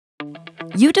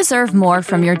You deserve more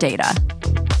from your data.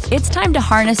 It's time to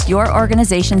harness your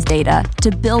organization's data to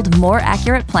build more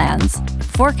accurate plans,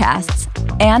 forecasts,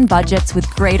 and budgets with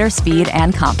greater speed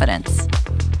and confidence.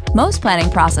 Most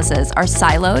planning processes are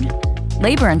siloed,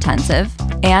 labor-intensive,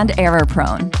 and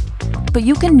error-prone. But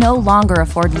you can no longer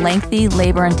afford lengthy,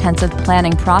 labor-intensive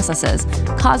planning processes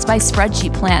caused by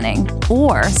spreadsheet planning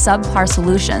or subpar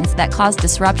solutions that cause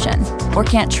disruption or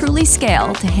can't truly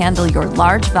scale to handle your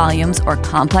large volumes or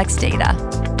complex data.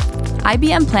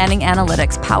 IBM Planning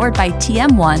Analytics powered by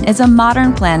TM1 is a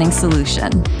modern planning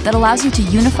solution that allows you to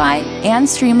unify and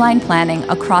streamline planning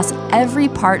across every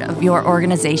part of your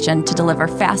organization to deliver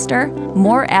faster,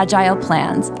 more agile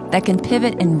plans that can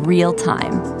pivot in real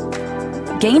time.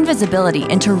 Gain visibility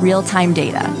into real-time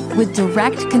data with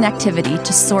direct connectivity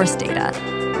to source data.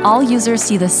 All users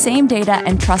see the same data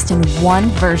and trust in one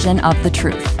version of the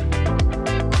truth.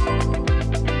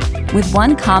 With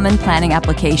one common planning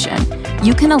application,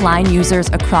 you can align users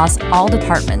across all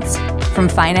departments, from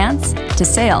finance to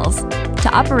sales to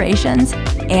operations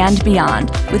and beyond,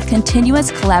 with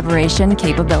continuous collaboration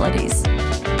capabilities.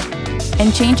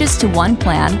 And changes to one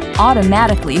plan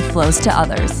automatically flows to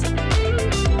others.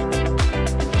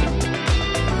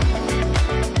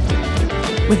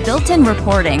 With built-in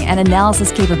reporting and analysis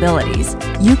capabilities,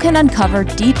 you can uncover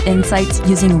deep insights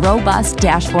using robust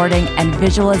dashboarding and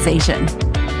visualization.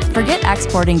 Forget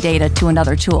exporting data to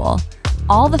another tool.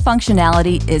 All the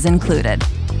functionality is included.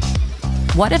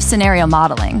 What if scenario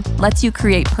modeling lets you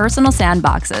create personal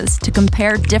sandboxes to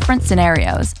compare different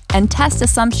scenarios and test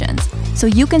assumptions so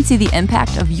you can see the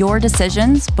impact of your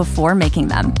decisions before making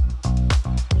them?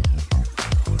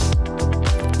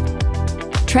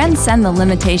 Transcend the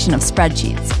limitation of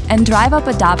spreadsheets and drive up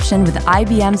adoption with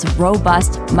IBM's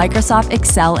robust Microsoft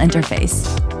Excel interface.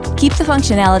 Keep the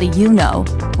functionality you know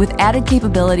with added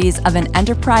capabilities of an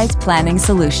enterprise planning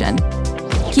solution.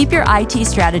 Keep your IT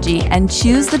strategy and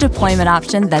choose the deployment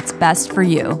option that's best for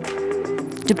you.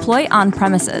 Deploy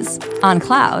on-premises, on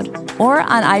cloud, or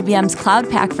on IBM's Cloud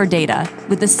Pak for Data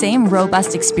with the same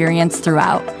robust experience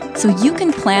throughout, so you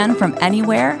can plan from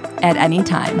anywhere at any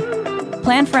time.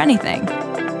 Plan for anything.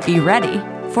 Be ready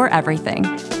for everything.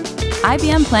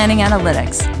 IBM Planning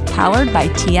Analytics, powered by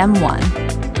TM1.